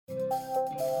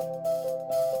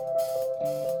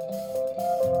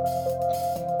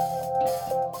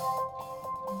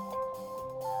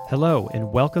Hello,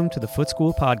 and welcome to the Foot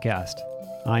School Podcast.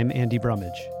 I'm Andy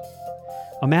Brummage.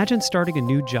 Imagine starting a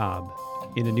new job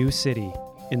in a new city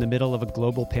in the middle of a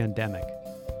global pandemic.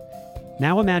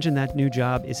 Now imagine that new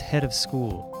job is head of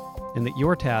school, and that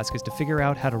your task is to figure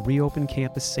out how to reopen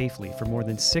campus safely for more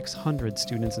than 600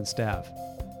 students and staff.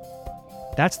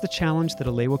 That's the challenge that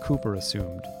Aléwa Cooper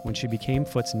assumed when she became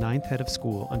Foot's 9th head of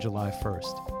school on July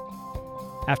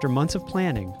 1st. After months of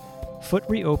planning, Foot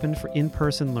reopened for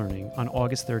in-person learning on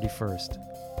August 31st.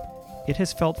 It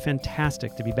has felt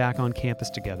fantastic to be back on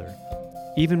campus together,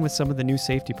 even with some of the new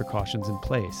safety precautions in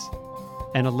place.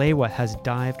 And Aléwa has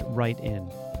dived right in.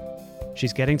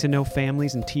 She's getting to know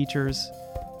families and teachers,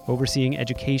 overseeing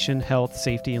education, health,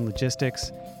 safety, and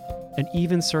logistics, and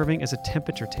even serving as a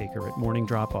temperature taker at morning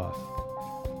drop-off.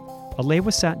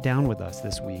 Aléwa sat down with us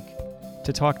this week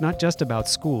to talk not just about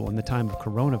school in the time of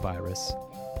coronavirus,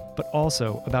 but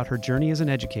also about her journey as an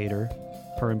educator,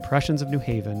 her impressions of New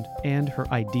Haven, and her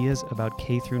ideas about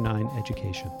K-9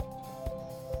 education.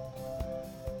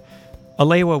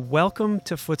 Aléwa, welcome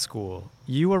to Foot School.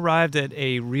 You arrived at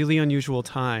a really unusual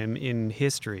time in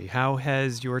history. How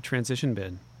has your transition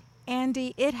been?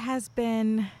 Andy, it has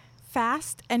been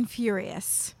fast and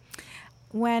furious.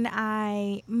 When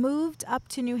I moved up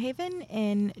to New Haven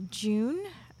in June,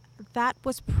 that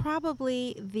was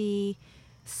probably the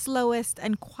slowest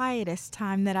and quietest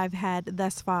time that I've had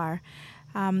thus far.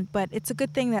 But it's a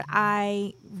good thing that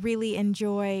I really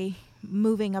enjoy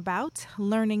moving about,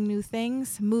 learning new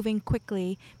things, moving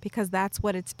quickly, because that's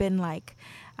what it's been like.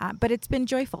 But it's been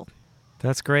joyful.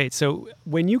 That's great. So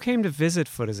when you came to visit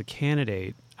Foot as a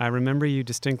candidate, I remember you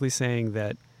distinctly saying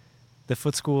that the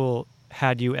Foot School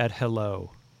had you at hello,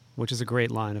 which is a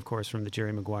great line, of course, from the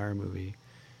Jerry Maguire movie.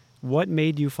 What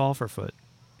made you fall for Foot?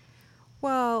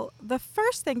 Well, the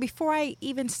first thing, before I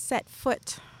even set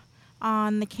foot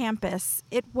on the campus,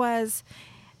 it was,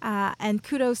 and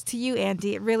kudos to you,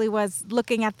 Andy, it really was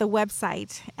looking at the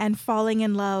website and falling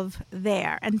in love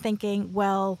there and thinking,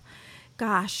 well,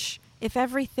 gosh, if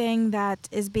everything that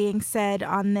is being said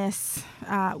on this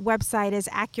website is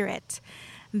accurate,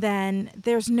 then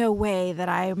there's no way that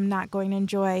I'm not going to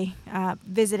enjoy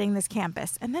visiting this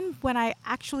campus. And then when I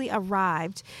actually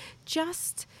arrived,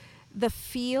 just the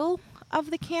feel of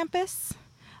the campus,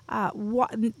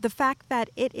 the fact that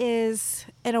it is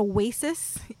an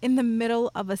oasis in the middle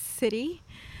of a city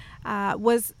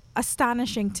was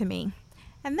astonishing to me.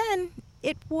 And then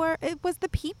it was the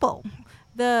people,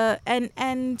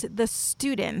 and the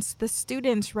students. The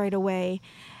students right away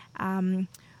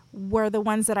were the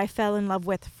ones that I fell in love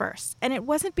with first. And it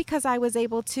wasn't because I was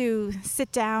able to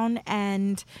sit down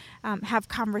and have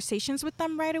conversations with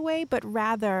them right away, but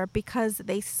rather because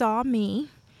they saw me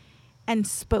and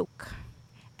spoke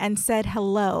and said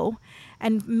hello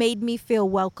and made me feel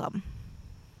welcome.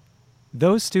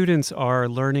 Those students are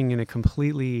learning in a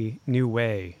completely new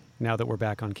way now that we're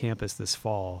back on campus this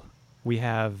fall. We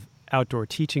have outdoor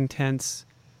teaching tents.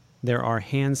 There are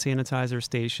hand sanitizer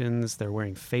stations. They're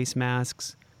wearing face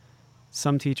masks.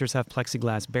 Some teachers have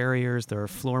plexiglass barriers. There are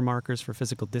floor markers for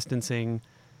physical distancing.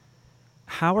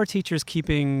 How are teachers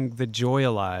keeping the joy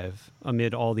alive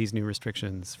amid all these new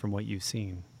restrictions from what you've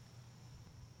seen?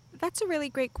 That's a really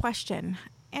great question.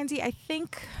 Andy, I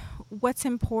think what's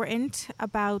important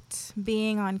about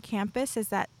being on campus is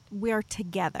that we're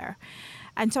together.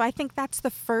 And so I think that's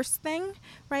the first thing,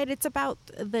 right? It's about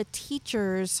the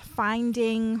teachers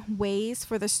finding ways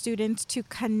for the students to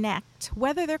connect,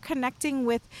 whether they're connecting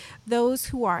with those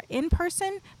who are in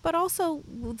person, but also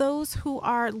those who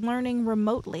are learning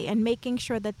remotely and making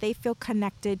sure that they feel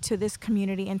connected to this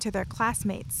community and to their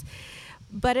classmates.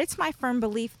 But it's my firm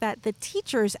belief that the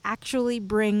teachers actually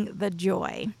bring the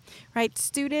joy, right?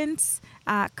 Students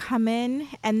come in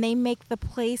and they make the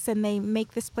place and they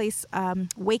make this place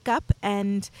wake up,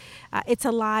 and it's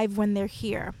alive when they're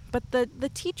here. But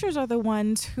the teachers are the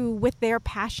ones who, with their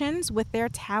passions, with their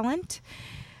talent,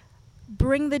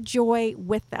 bring the joy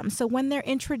with them. So when they're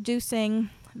introducing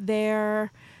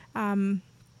their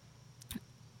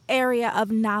area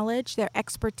of knowledge, their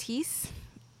expertise,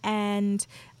 and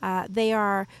they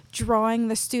are drawing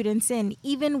the students in,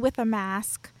 even with a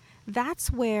mask, that's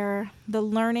where the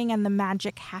learning and the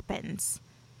magic happens.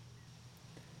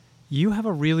 You have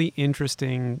a really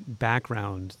interesting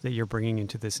background that you're bringing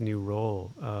into this new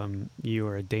role. You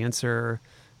are a dancer.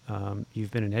 You've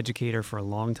been an educator for a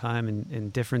long time in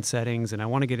different settings, and I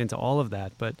want to get into all of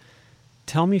that. But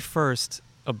tell me first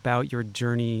about your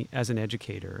journey as an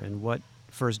educator and what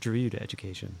first drew you to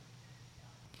education.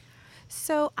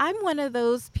 So I'm one of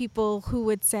those people who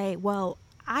would say, well,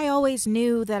 I always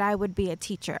knew that I would be a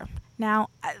teacher. Now,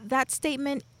 that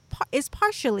statement is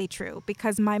partially true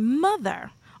because my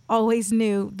mother always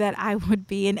knew that I would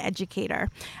be an educator.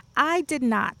 I did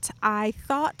not. I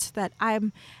thought that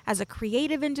as a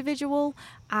creative individual,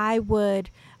 I would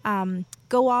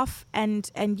go off and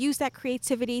use that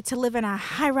creativity to live in a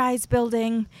high-rise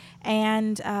building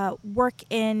and work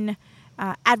in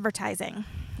advertising.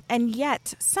 And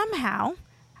yet, somehow,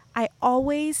 I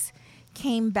always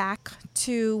came back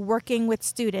to working with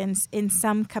students in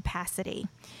some capacity.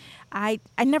 I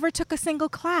never took a single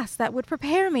class that would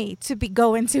prepare me to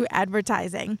go into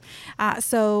advertising.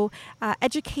 So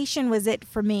education was it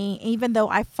for me, even though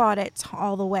I fought it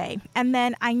all the way. And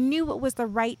then I knew it was the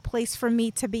right place for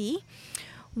me to be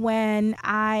when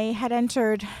I had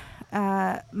entered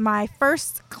my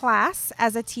first class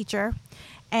as a teacher,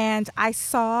 and I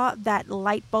saw that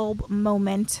light bulb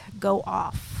moment go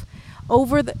off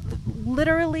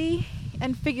literally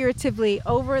and figuratively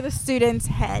over the student's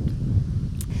head.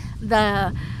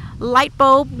 The light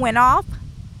bulb went off,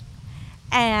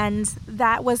 and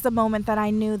that was the moment that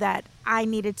I knew that I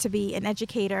needed to be an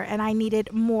educator, and I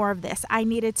needed more of this. I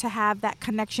needed to have that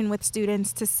connection with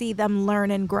students to see them learn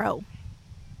and grow.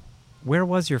 Where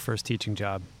was your first teaching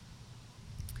job?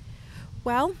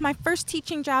 Well, my first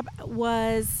teaching job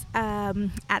was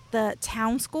at the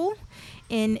town school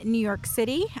in New York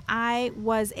City. I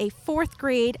was a 4th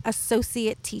grade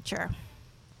associate teacher.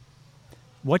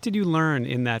 What did you learn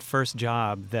in that first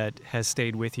job that has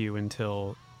stayed with you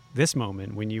until this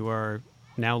moment when you are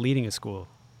now leading a school?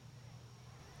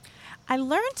 I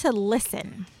learned to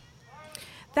listen.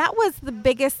 That was the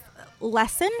biggest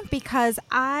lesson because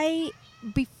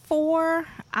before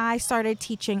I started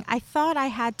teaching, I thought I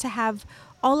had to have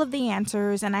all of the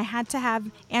answers and I had to have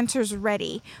answers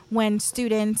ready when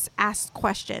students asked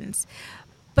questions.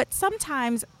 But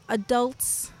sometimes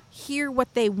adults hear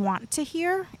what they want to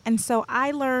hear. And so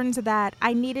I learned that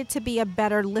I needed to be a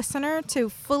better listener to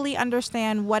fully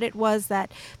understand what it was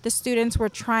that the students were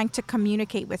trying to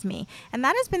communicate with me. And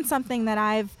that has been something that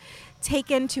I've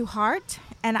taken to heart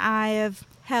and I have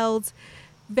held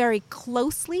very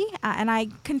closely and I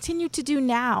continue to do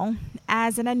now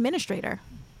as an administrator.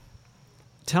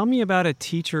 Tell me about a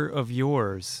teacher of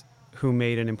yours who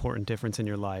made an important difference in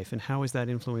your life, and how has that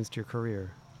influenced your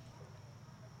career?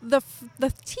 The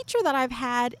teacher that I've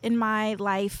had in my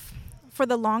life for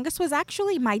the longest was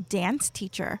actually my dance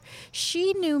teacher.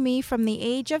 She knew me from the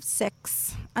age of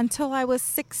 6 until I was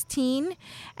 16,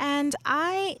 and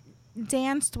I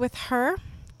danced with her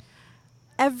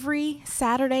every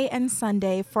Saturday and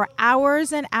Sunday for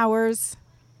hours and hours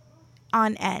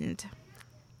on end.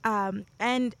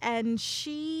 And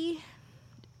she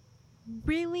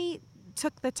really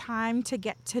took the time to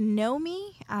get to know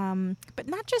me, but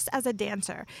not just as a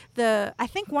dancer. I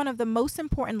think one of the most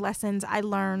important lessons I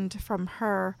learned from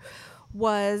her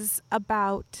was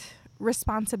about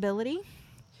responsibility,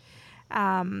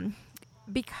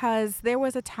 because there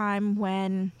was a time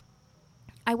when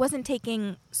I wasn't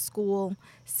taking school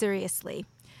seriously,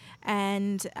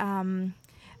 and that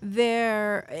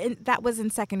was in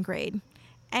 2nd grade,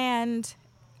 and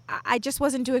I just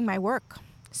wasn't doing my work.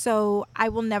 So I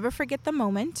will never forget the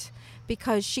moment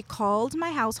because she called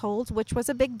my household, which was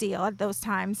a big deal at those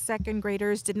times. 2nd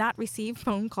graders did not receive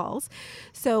phone calls.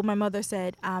 So my mother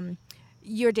said,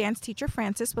 your dance teacher,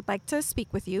 Frances, would like to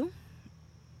speak with you.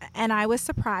 And I was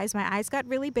surprised. My eyes got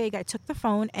really big. I took the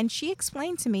phone and she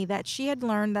explained to me that she had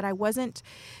learned that I wasn't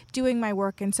doing my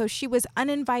work. And so she was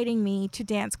uninviting me to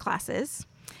dance classes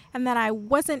and that I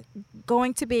wasn't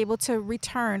going to be able to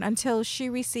return until she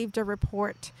received a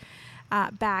report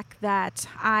back that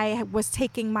I was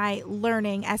taking my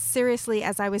learning as seriously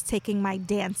as I was taking my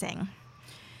dancing.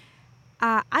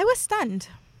 I was stunned.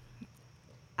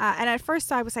 And at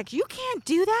first I was like, you can't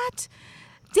do that.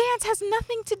 Dance has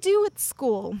nothing to do with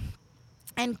school.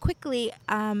 And quickly,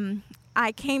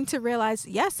 I came to realize,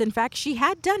 yes, in fact, she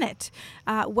had done it.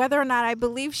 Whether or not I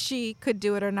believe she could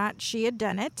do it or not, she had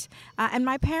done it. And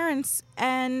my parents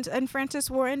and Frances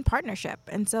were in partnership.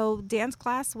 And so dance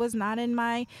class was not in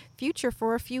my future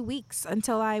for a few weeks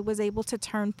until I was able to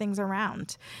turn things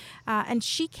around. And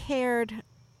she cared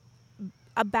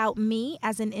about me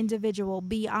as an individual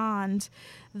beyond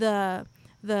the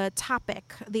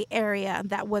topic, the area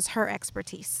that was her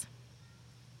expertise.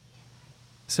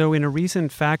 So in a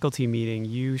recent faculty meeting,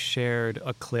 you shared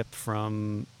a clip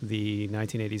from the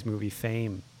 1980s movie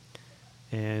Fame,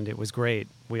 and it was great.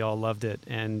 We all loved it.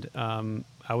 And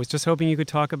I was just hoping you could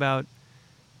talk about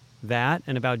that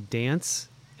and about dance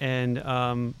and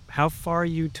how far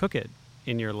you took it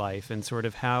in your life and sort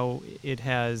of how it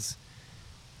has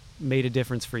made a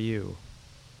difference for you.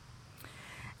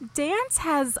 Dance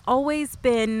has always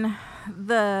been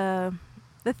the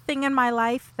thing in my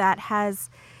life that has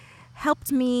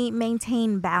helped me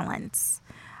maintain balance.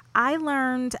 I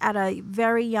learned at a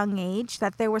very young age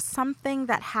that there was something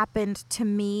that happened to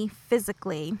me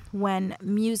physically when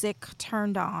music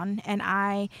turned on and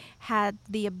I had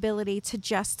the ability to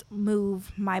just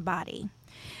move my body.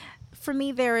 For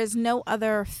me, there is no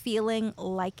other feeling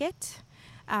like it.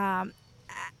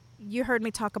 You heard me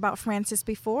talk about Francis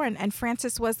before, and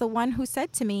Francis was the one who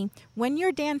said to me, when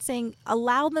you're dancing,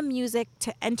 allow the music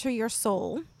to enter your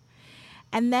soul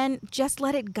and then just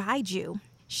let it guide you.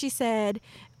 She said,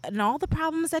 and all the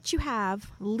problems that you have,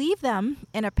 leave them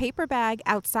in a paper bag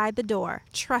outside the door.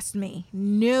 Trust me,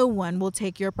 no one will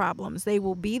take your problems. They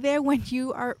will be there when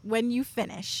you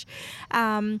finish.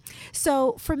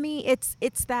 So for me,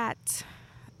 it's that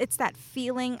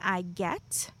feeling I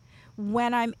get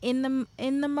when I'm in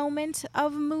the moment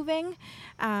of moving,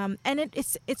 and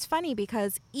it's funny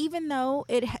because even though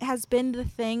it has been the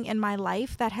thing in my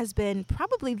life that has been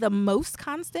probably the most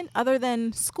constant, other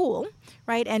than school,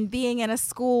 right, and being in a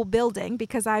school building,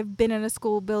 because I've been in a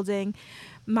school building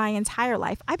my entire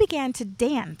life, I began to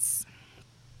dance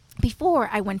before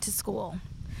I went to school.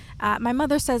 My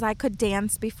mother says I could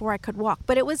dance before I could walk,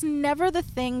 but it was never the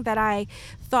thing that I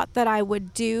thought that I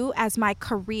would do as my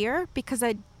career because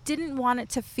I didn't want it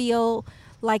to feel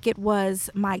like it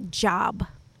was my job.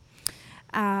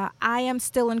 I am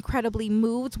still incredibly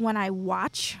moved when I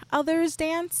watch others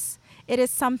dance. It is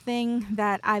something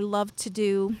that I love to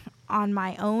do on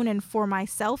my own and for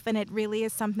myself, and it really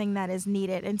is something that is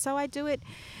needed. And so I do it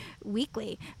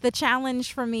weekly. The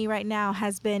challenge for me right now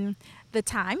has been the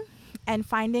time and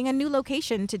finding a new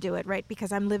location to do it, right?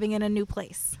 Because I'm living in a new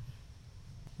place.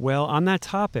 Well, on that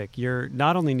topic, you're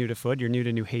not only new to foot, you're new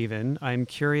to New Haven. I'm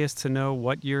curious to know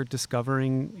what you're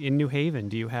discovering in New Haven.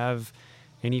 Do you have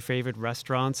any favorite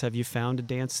restaurants? Have you found a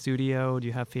dance studio? Do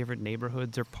you have favorite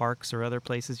neighborhoods or parks or other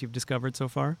places you've discovered so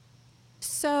far?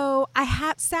 So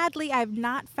sadly, I've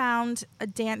not found a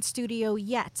dance studio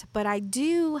yet, but I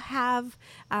do have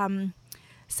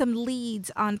some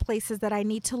leads on places that I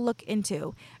need to look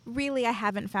into. Really, I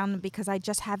haven't found them because I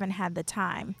just haven't had the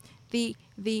time. The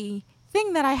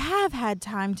thing that I have had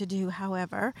time to do,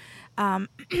 however,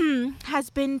 has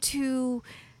been to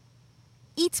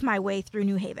eat my way through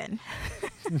New Haven.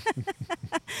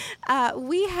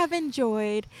 We have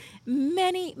enjoyed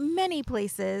many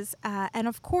places, and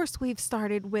of course we've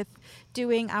started with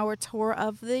doing our tour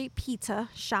of the pizza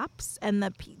shops and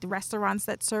the restaurants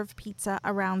that serve pizza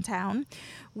around town.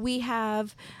 We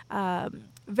have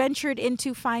ventured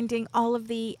into finding all of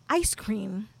the ice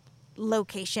cream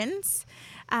locations.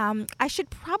 I should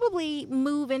probably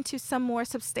move into some more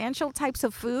substantial types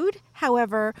of food.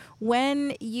 However,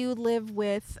 when you live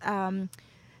with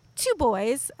two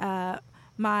boys,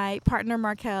 my partner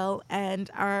Markel and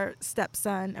my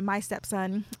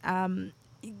stepson,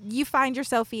 you find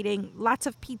yourself eating lots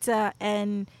of pizza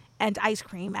and ice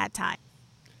cream at times.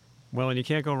 Well, and you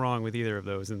can't go wrong with either of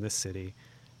those in this city.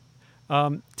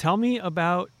 Tell me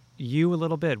about you a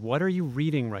little bit. What are you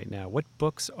reading right now? What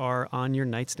books are on your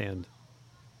nightstand?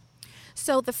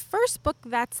 So the first book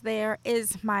that's there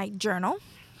is my journal,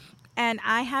 and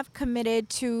I have committed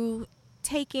to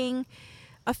taking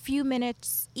a few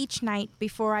minutes each night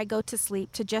before I go to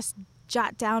sleep to just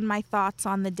jot down my thoughts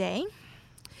on the day.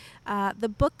 The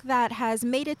book that has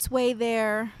made its way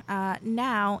there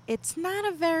now, it's not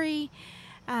a very...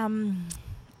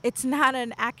 it's not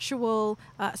an actual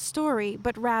story,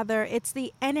 but rather it's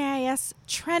the NAIS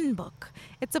trend book.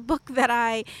 It's a book that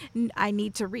I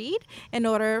need to read in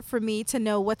order for me to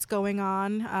know what's going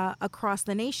on across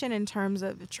the nation in terms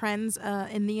of trends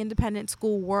in the independent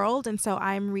school world. And so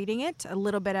I'm reading it a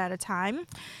little bit at a time.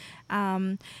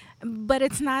 But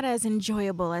it's not as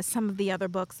enjoyable as some of the other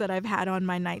books that I've had on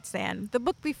my nightstand. The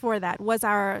book before that was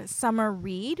our summer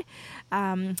read,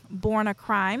 Born a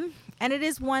Crime. And it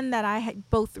is one that I had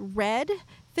both read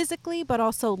physically but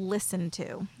also listened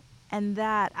to. And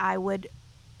that I would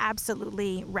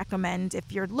absolutely recommend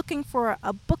if you're looking for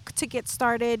a book to get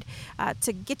started,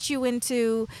 to get you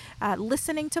into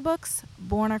listening to books.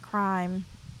 Born a Crime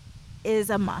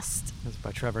is a must. That's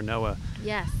by Trevor Noah.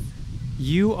 Yes.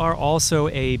 You are also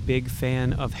a big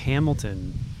fan of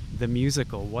Hamilton, the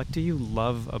musical. What do you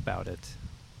love about it?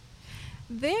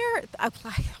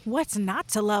 What's not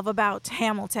to love about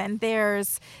Hamilton?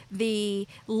 There's the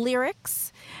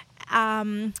lyrics,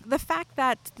 the fact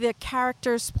that the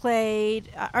characters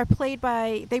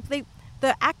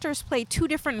the actors play two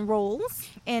different roles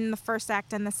in the first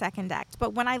act and the second act.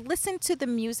 But when I listen to the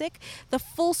music, the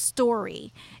full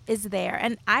story is there,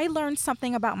 and I learned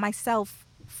something about myself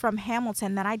from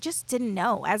Hamilton that I just didn't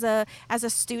know. As a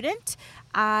student,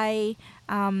 I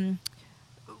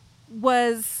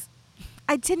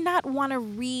I did not want to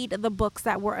read the books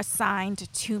that were assigned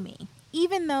to me,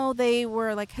 even though they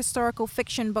were like historical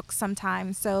fiction books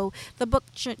sometimes. So the book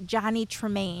Johnny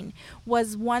Tremaine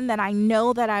was one that I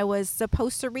know that I was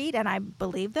supposed to read, and I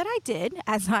believe that I did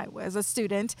as I was a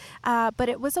student. But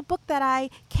it was a book that I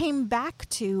came back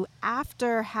to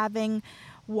after having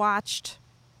watched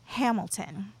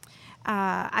Hamilton.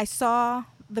 I saw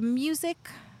the music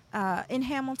in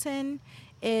Hamilton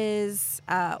is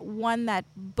one that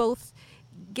both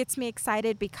gets me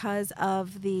excited because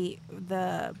of the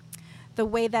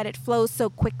way that it flows so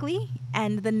quickly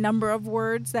and the number of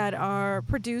words that are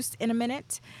produced in a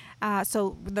minute.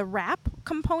 So the rap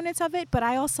components of it, but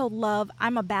I also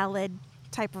I'm a ballad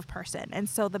type of person. And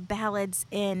so the ballads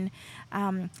in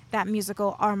that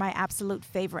musical are my absolute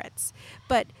favorites.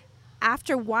 But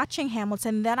after watching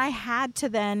Hamilton, then I had to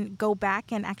then go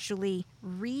back and actually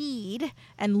read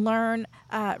and learn,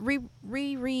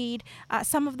 reread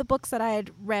some of the books that I had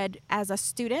read as a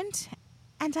student.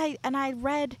 And I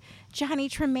read Johnny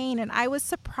Tremaine, and I was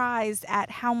surprised at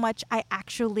how much I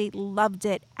actually loved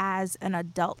it as an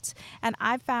adult. And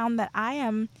I found that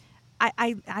I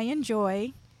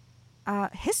enjoy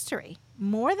history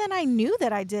more than I knew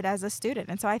that I did as a student.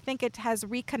 And so I think it has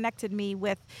reconnected me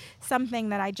with something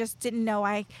that I just didn't know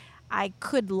I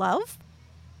could love.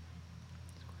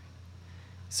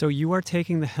 So you are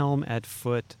taking the helm at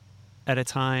Foot at a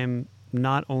time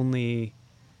not only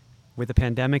with the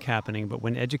pandemic happening, but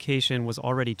when education was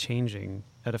already changing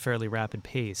at a fairly rapid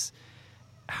pace.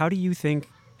 How do you think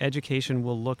education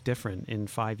will look different in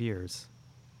 5 years?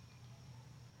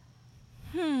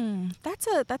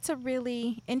 That's a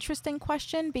really interesting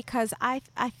question, because I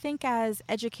think as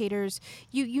educators,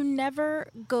 you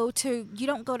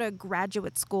don't go to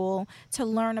graduate school to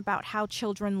learn about how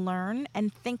children learn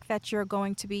and think that you're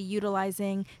going to be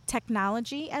utilizing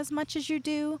technology as much as you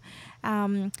do,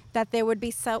 that there would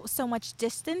be so much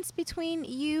distance between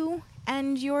you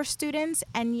and your students,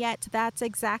 and yet that's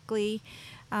exactly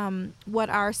what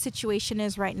our situation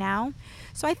is right now.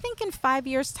 So I think in 5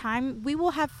 years' time, we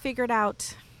will have figured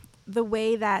out the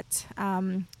way that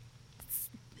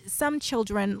some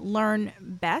children learn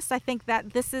best. I think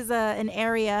that this is an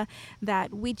area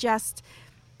that we just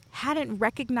hadn't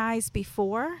recognized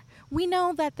before. We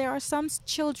know that there are some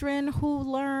children who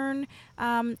learn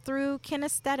through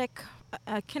kinesthetic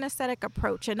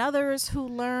approach, and others who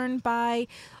learn by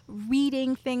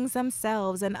reading things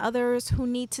themselves, and others who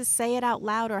need to say it out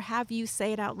loud or have you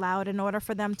say it out loud in order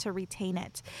for them to retain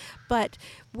it. But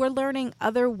we're learning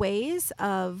other ways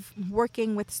of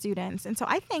working with students. And so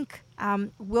I think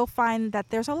we'll find that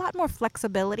there's a lot more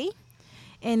flexibility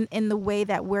in the way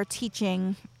that we're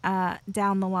teaching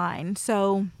down the line.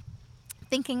 So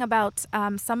thinking about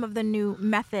some of the new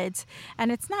methods,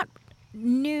 and it's not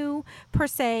new per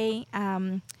se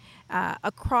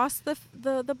across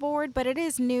the board, but it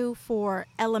is new for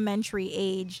elementary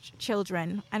aged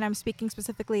children. And I'm speaking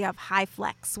specifically of high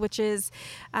flex, which is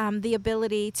the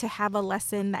ability to have a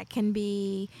lesson that can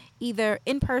be either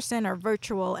in person or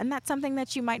virtual. And that's something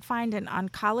that you might find on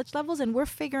college levels. And we're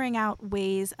figuring out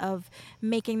ways of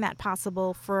making that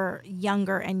possible for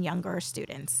younger and younger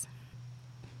students.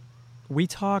 We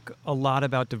talk a lot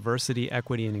about diversity,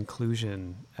 equity, and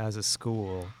inclusion as a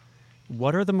school.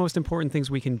 What are the most important things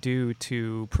we can do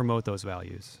to promote those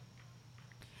values?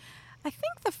 I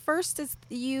think the first is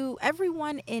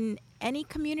everyone in any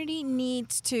community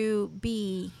needs to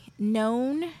be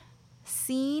known,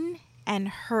 seen, and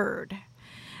heard.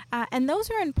 And those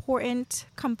are important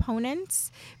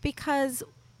components, because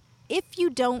if you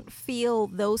don't feel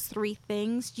those three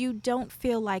things, you don't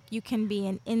feel like you can be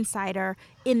an insider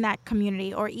in that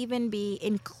community or even be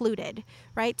included,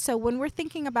 right? So when we're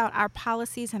thinking about our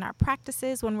policies and our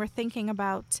practices, when we're thinking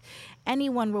about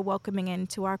anyone we're welcoming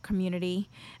into our community,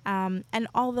 and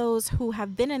all those who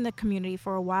have been in the community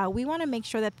for a while, we want to make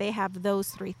sure that they have those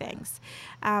three things.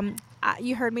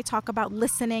 You heard me talk about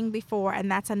listening before,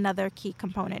 and that's another key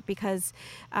component, because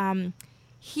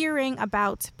hearing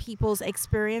about people's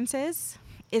experiences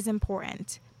is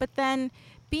important, but then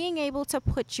being able to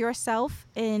put yourself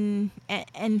in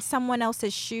someone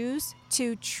else's shoes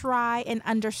to try and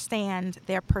understand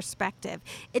their perspective.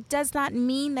 It does not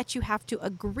mean that you have to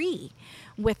agree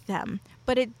with them,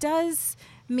 but it does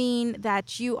mean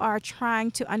that you are trying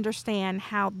to understand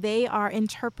how they are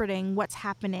interpreting what's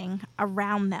happening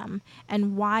around them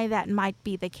and why that might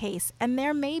be the case. And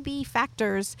there may be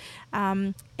factors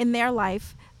in their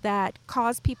life that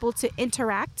cause people to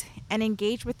interact and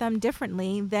engage with them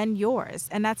differently than yours.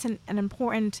 And that's an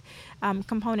important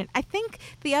component. I think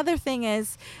the other thing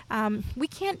is we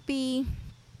can't be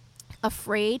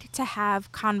afraid to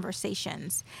have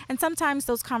conversations. And sometimes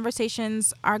those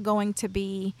conversations are going to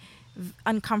be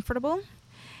uncomfortable.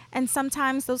 And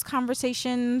sometimes those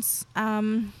conversations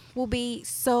will be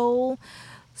so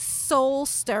soul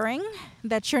stirring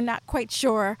that you're not quite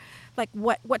sure like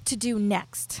what to do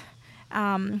next.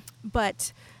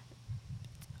 But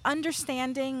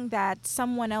understanding that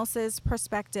someone else's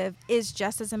perspective is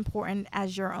just as important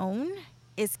as your own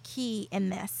is key in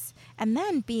this. And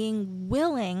then being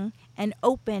willing and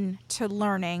open to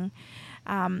learning.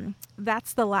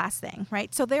 That's the last thing,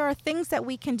 right? So there are things that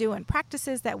we can do and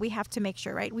practices that we have to make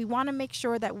sure, right? We want to make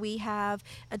sure that we have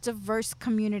a diverse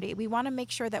community. We want to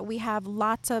make sure that we have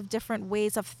lots of different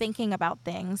ways of thinking about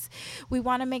things. We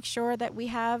want to make sure that we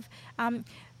have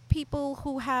people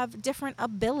who have different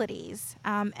abilities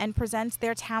and present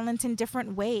their talent in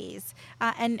different ways.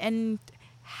 And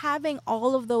having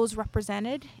all of those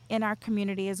represented in our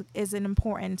community is an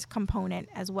important component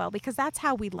as well, because that's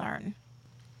how we learn.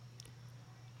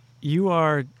 You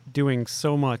are doing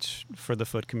so much for the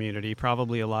Foot community,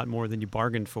 probably a lot more than you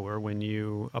bargained for when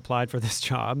you applied for this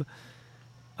job.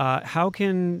 How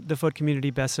can the Foot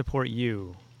community best support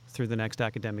you through the next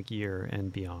academic year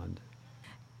and beyond?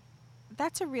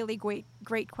 That's a really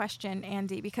great question,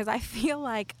 Andy, because I feel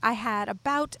like I had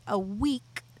about a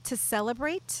week to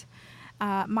celebrate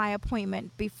my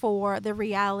appointment before the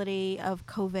reality of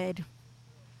COVID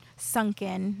sunk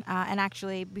in, and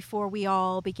actually before we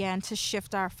all began to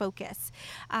shift our focus.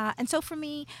 And so for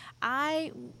me,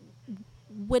 I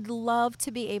would love to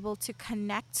be able to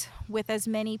connect with as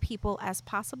many people as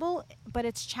possible, but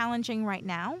it's challenging right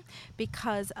now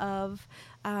because of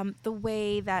the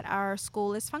way that our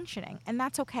school is functioning, and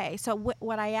that's okay. So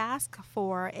what I ask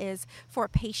for is for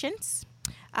patience,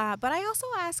 but I also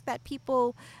ask that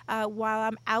people, while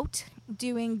I'm out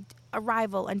doing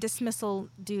arrival and dismissal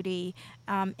duty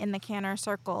in the Canner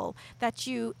Circle, that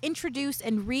you introduce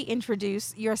and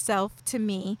reintroduce yourself to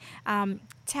me.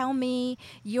 Tell me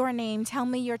your name, tell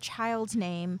me your child's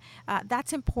name.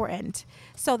 That's important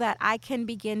so that I can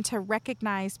begin to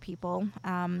recognize people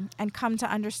and come to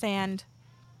understand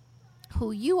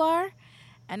who you are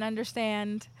and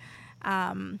understand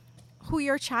who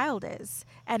your child is.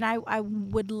 And I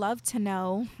would love to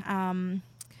know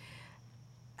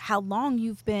how long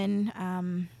you've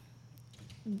been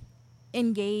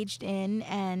engaged in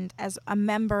and as a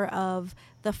member of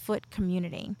the Foot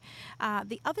community.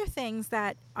 The other things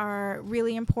that are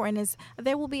really important is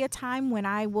there will be a time when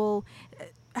I will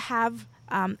have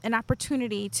an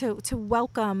opportunity to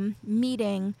welcome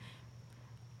meeting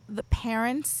the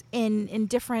parents in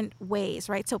different ways,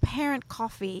 right? So parent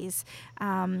coffees,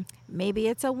 maybe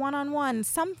it's a one-on-one,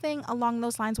 something along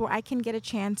those lines where I can get a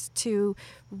chance to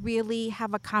really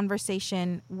have a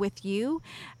conversation with you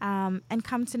and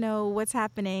come to know what's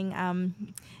happening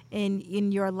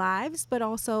in your lives, but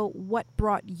also what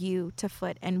brought you to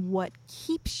Foot and what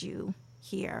keeps you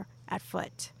here at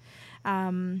Foot.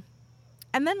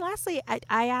 And then lastly,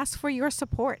 I ask for your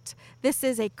support. This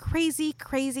is a crazy,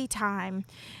 crazy time.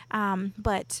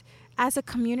 But as a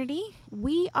community,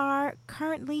 we are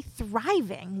currently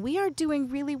thriving. We are doing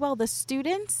really well. The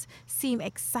students seem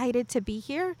excited to be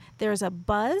here. There's a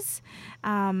buzz.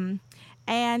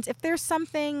 And if there's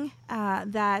something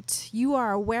that you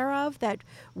are aware of that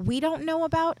we don't know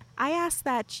about, I ask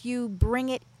that you bring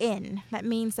it in. That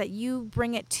means that you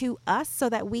bring it to us so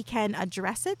that we can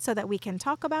address it, so that we can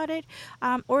talk about it,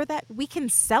 or that we can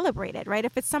celebrate it, right?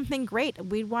 If it's something great,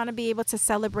 we want to be able to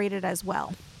celebrate it as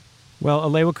well. Well,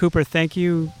 Aléwa Cooper, thank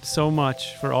you so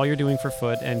much for all you're doing for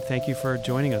Foot, and thank you for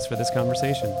joining us for this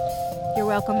conversation. You're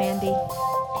welcome, Andy.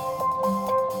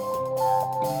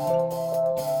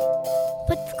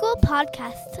 Foot School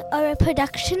podcasts are a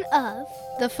production of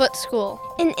The Foot School,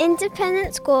 an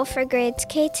independent school for grades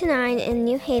K to 9 in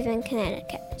New Haven,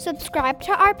 Connecticut. Subscribe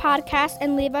to our podcast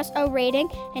and leave us a rating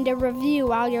and a review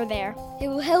while you're there. It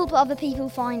will help other people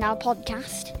find our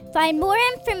podcast. Find more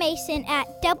information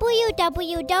at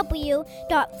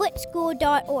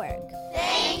www.footschool.org.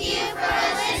 Thank you for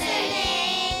listening.